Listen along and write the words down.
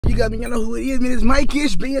got me, you know who it is, man. It's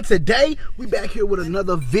micish.b, and today we back here with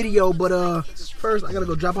another video. But first I gotta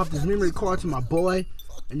go drop off this memory card to my boy,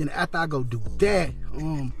 and then after I go do that,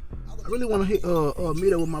 I really want to hit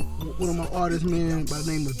meet up with one of my artists, man, by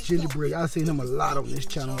the name of Gingerbread. I've seen him a lot on this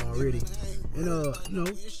channel already, and you know,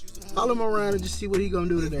 follow him around and just see what he gonna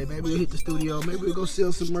do today. Maybe we'll hit the studio, maybe we'll go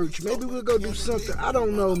sell some merch, maybe we'll go do something. I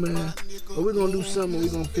don't know, man, but we're gonna do something. We're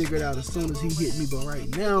gonna figure it out as soon as he hit me. But right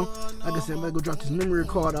now, like I said, I'm gonna go drop this memory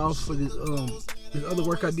card off for this other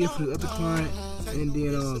work I did for the other client, and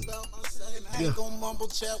then yeah,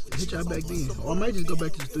 hit y'all back then, or I might just go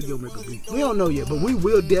back to the studio and make a beat. We don't know yet, but we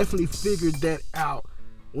will definitely figure that out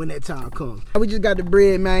when that time comes. We just got the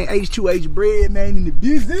bread, man. H2H bread, man, in the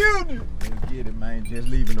building. Let's get it, man. Just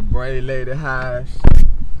leaving the braid lady house.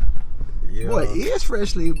 Yeah. Boy, it's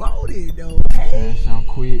freshly molded, though. Hey. Come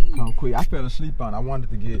quick. I fell asleep on it. I wanted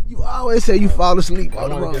to get. You always say you fall asleep on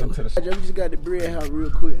the road. I just got the bread house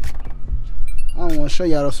real quick. I don't want to show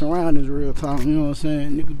y'all the surroundings real time. You know what I'm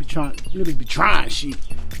saying? Niggas be trying shit.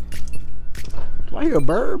 Do I hear a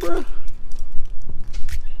bird, bro?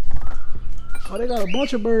 Oh, they got a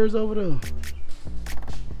bunch of birds over there.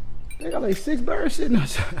 They got like 6 birds sitting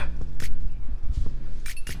outside.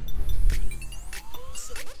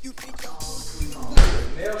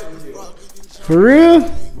 For real?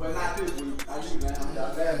 Well, not this week. I do now.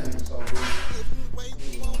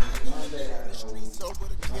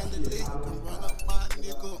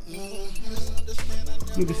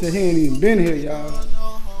 Nigga said he ain't even been here, y'all.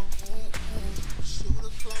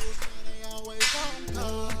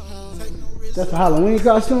 That's a Halloween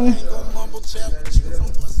costume? I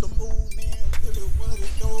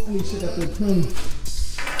need shit up there clean.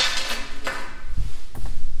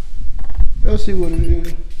 Let's see what it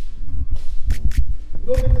is.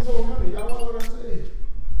 Go get this whole running. Y'all know what I said.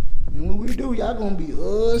 And when we do, y'all gonna be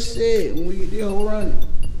upset when we get this whole running.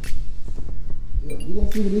 Yeah, we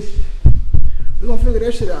gonna figure this shit. We gonna figure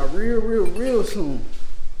that shit out real soon.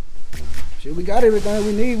 Shit, we got everything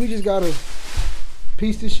we need. We just gotta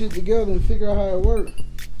piece this shit together and figure out how it works.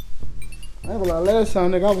 I ain't gonna lie, last time,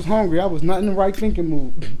 nigga, I was hungry. I was not in the right thinking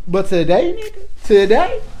mood. But today, nigga,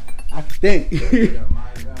 today, I can think.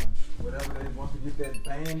 Whatever they want to get that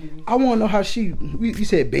banding. I wanna know how you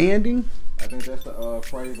said banding? I think that's the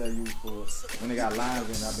phrase they use for when they got lines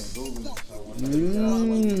in. I've been Googling.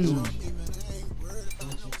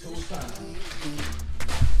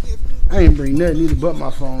 I ain't bring nothing either but my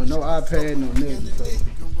phone. No iPad, no nothing. So.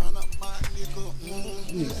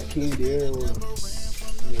 You got candy everywhere.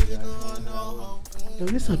 Yo,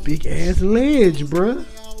 this a big ass ledge, bruh.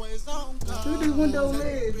 Look at this window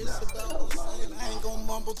ledge.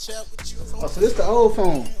 Oh, so this the old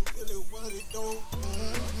phone.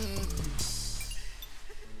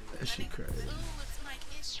 That shit crazy.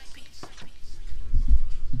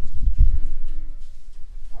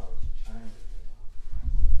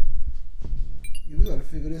 Yeah, we gotta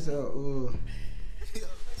figure this out.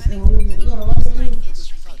 I think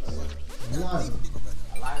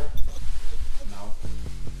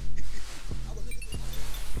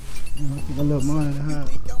I left mine in the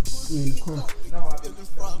house. In the car.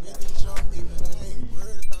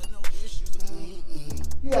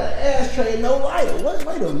 You got an ashtray, no lighter. What?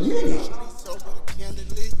 Wait a minute.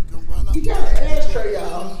 He got an ashtray,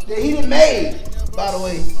 y'all. That he done made, by the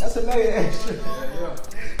way. That's a made ashtray.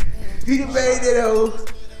 He done made it, though.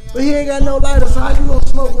 But he ain't got no lighter, so how you gonna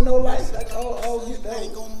smoke with no lights? Like, oh, get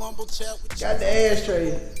that. Got the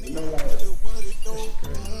ashtray with no lighter. That shit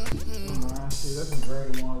crazy. See, that's some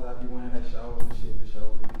very ones I be wearing that shower and shit, the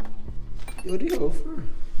shower. Yo, they go first.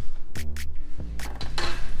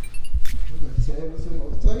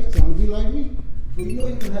 Tell you something, be like me. But you know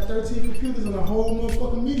you can have 13 computers in a whole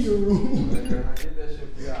motherfucking media room. I get that shit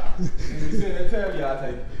for y'all. And you said they tell y'all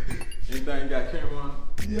take anything you got camera on.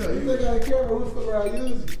 Yeah, you think I got a camera, who the fuck I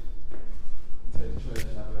use it? Take the trash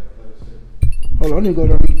out of that shit. Hold on, I need to go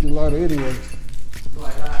there and get the lighter anyway.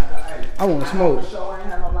 Like, I want to smoke. I ain't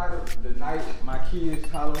had no lighter the night my kids,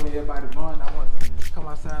 Halloween, everybody bun. I want to come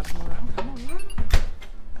outside smoke. Come on, man.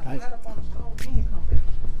 I got up on the stove, you come back.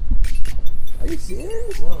 Are you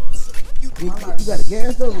serious? You got a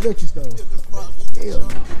gas stove or electric stove? Hell no.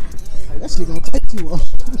 That shit gonna take too long.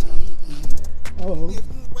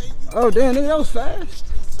 Oh damn, nigga, that was fast.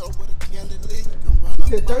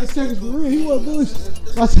 He said 30 seconds for real. He wasn't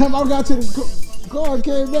bullshit. By the time I got to the car and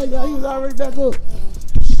came back, y'all, he was already back up.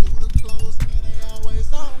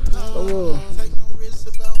 Oh,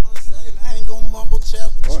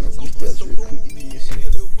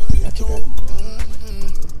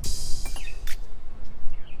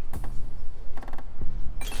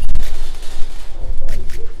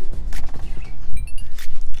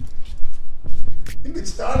 Bitch,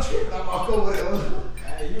 start tripping. I'm all over there.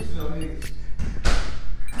 I ain't used to no niggas.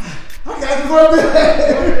 I got the fuck back.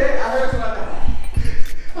 I heard somebody.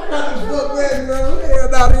 I got the fuck back, bro. Hell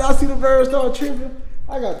nah, y'all see the birds start tripping?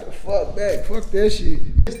 I got the fuck back. Fuck that shit.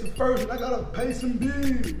 It's the first one. I gotta pay some bills. I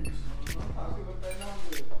see what they know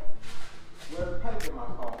is. Where the paper in my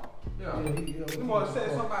car. Yeah. You want to say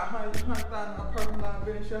something about $100,000 on personalized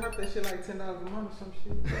video insurance? I heard that shit like $10 a month or some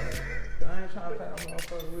shit. I ain't trying to pay no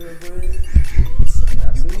motherfucker real bread. I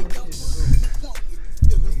got billion shit to do.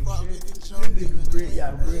 Nigga bread,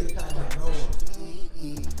 y'all bread.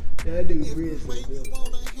 That nigga bread so good.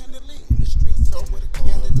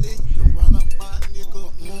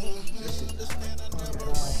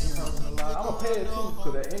 I'ma pay it too,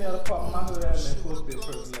 cause at any other part of my hood I been supposed to be a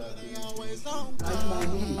person like this.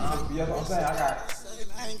 Yes, I'm saying I got shit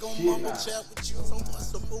now. I ain't gonna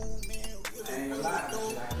lie,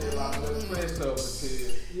 I can't lie with the press up because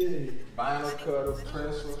vinyl cutter,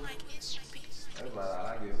 pressure. That's about all I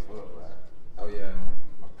give a fuck about. Oh yeah,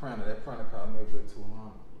 my printer, that printer cost me a good $200.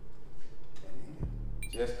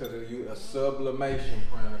 Just cause of you a sublimation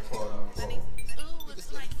printer, quote unquote.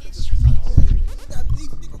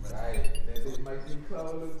 Right, that bitch makes me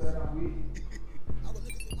clothes look better on me.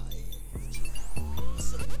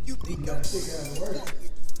 You think I'm sick out of work?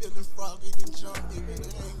 Feeling froggy and jumpy, but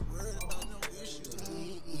I ain't worried about no issues.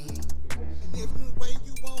 Different way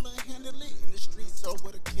you wanna handle it in the streets, so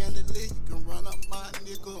with a candle lit, you can run up my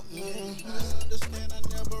nigga. I understand I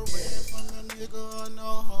never ran from a nigga or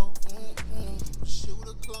no hoe.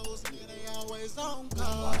 Shooter close, man, they always on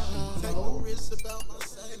call. Take a risk about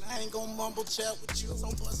myself, I ain't gon' mumble chat with you, so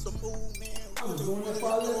bust a move, man. I was doing that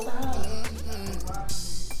for a little time.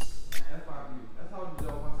 That's how you do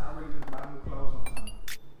one time. I really just buy new clothes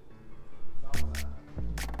sometimes.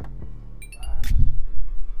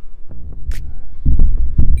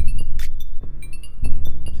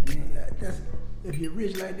 That's, if you're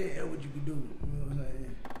rich like that, that's what you can do. You know what I'm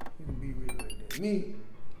saying? You can be rich like that. Me.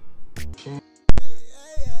 Doing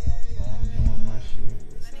my shit.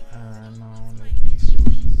 Iron on the East.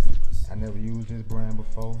 I never used this brand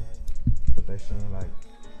before, but they seem like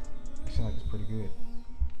it's pretty good.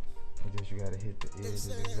 It's just you gotta hit the edges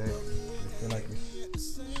exactly. I feel like it's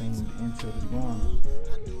seamed into the garment.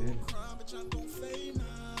 I can feel it.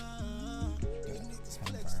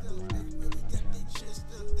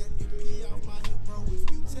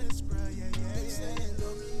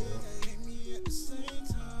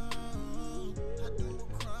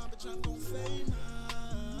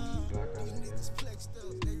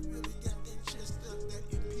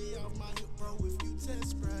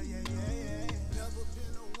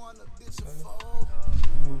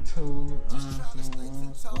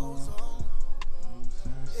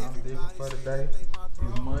 Something different for the day.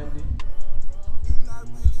 It's Monday.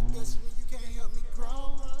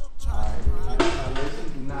 Alright, listen,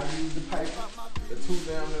 do not use the paper. The two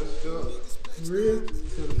damn little stuff. Real?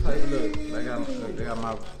 To the paper. Look, they got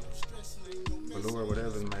my velour,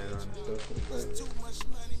 whatever is made on the stuff to the paper.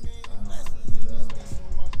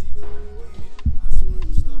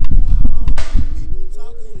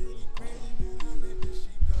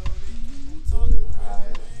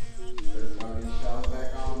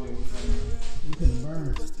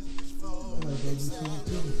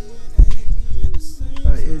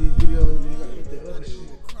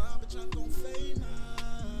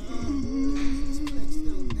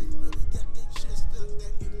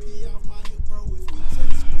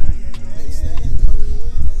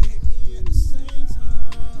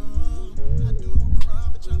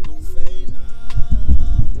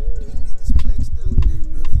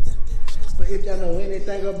 If y'all know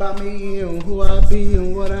anything about me and who I be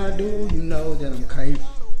and what I do, you know that I'm Kite.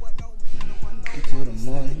 Get to the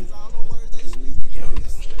money. Yeah, we gonna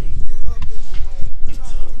stay. Get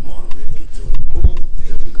to the money. Get to the pool.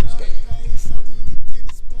 Yeah, we gonna stay.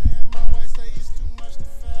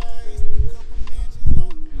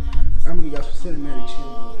 I'm gonna give y'all some cinematic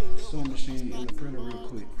shit, sewing machine in the printer real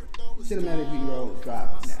quick. Cinematic video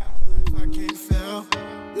drop now. I can't fail.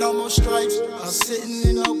 No more stripes. I'm sitting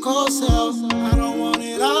in no course house. I don't want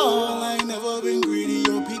it all. I ain't never been greedy.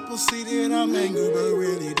 Your people see that I'm angry, but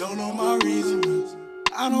really don't know my reason.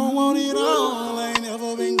 I don't want it all. I ain't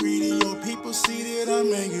never been greedy. Your people see that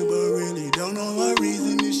I'm angry, but really don't know my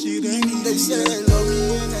reason. This shit ain't easy. They say they love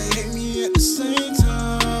me and they hate me at the same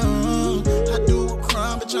time. I do a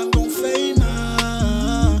crime, but I'm gon' fade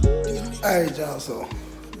now. Alright, y'all, so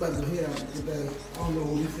about to head out today. I don't know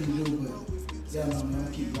what we finna do, but y'all know,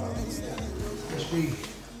 man, keep rocking. Let's breathe.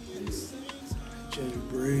 Just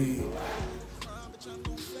breathe.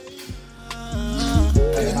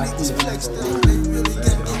 They really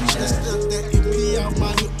got their chest up, that EP out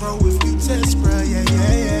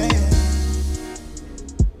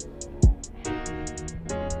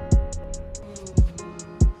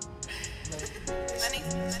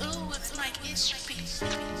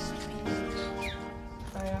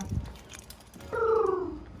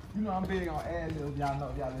You know I'm big on ad-libs. Y'all know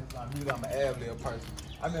if y'all listen to my music, I'm an ad-lib person.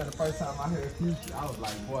 I mean, the first time I heard Future, I was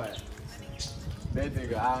like, boy, that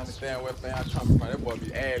nigga, I understand what thing I'm coming from. That boy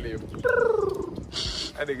be ad-lib.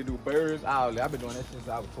 That nigga do birds all day. I've been doing that since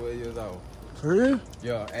I was 12 years old. For real?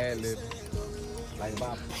 Yeah, ad-lib. Like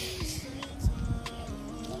about.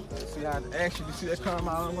 See how actually, you see that car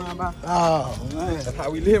all around by? Oh, man. That's how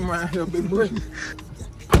we live around here, big boy.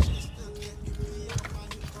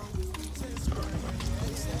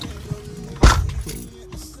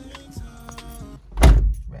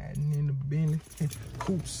 Riding in the Bentley,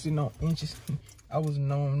 coops sitting on inches. I was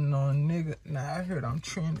known nigga. Now I heard I'm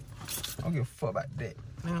trending. I don't give a fuck about that.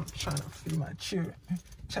 Now I'm trying to feed my children.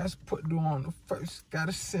 Try to put door on the first.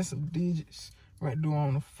 Gotta send some digits. Right door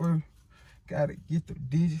on the first. Gotta get the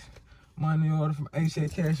digits. Money order from HA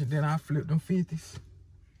Cash, and then I flip them 50s.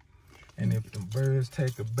 And if them birds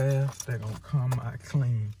take a bath, they gonna come out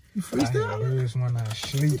clean. You freestyle? I hear birds when I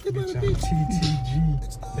sleep, bitch, I'm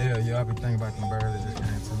TTG. Hell yeah, I be thinking about them birds that just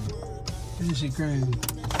came to me. This shit crazy.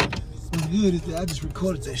 What's good is that I just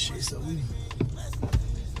recorded that shit, so we...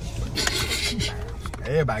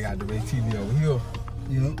 Everybody got the way TV over here.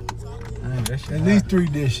 Yep. Man, that shit At high. least 3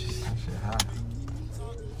 dishes. That shit high.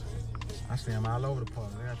 I see them all over the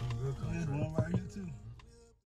park. They got them good There's country. one right here, too.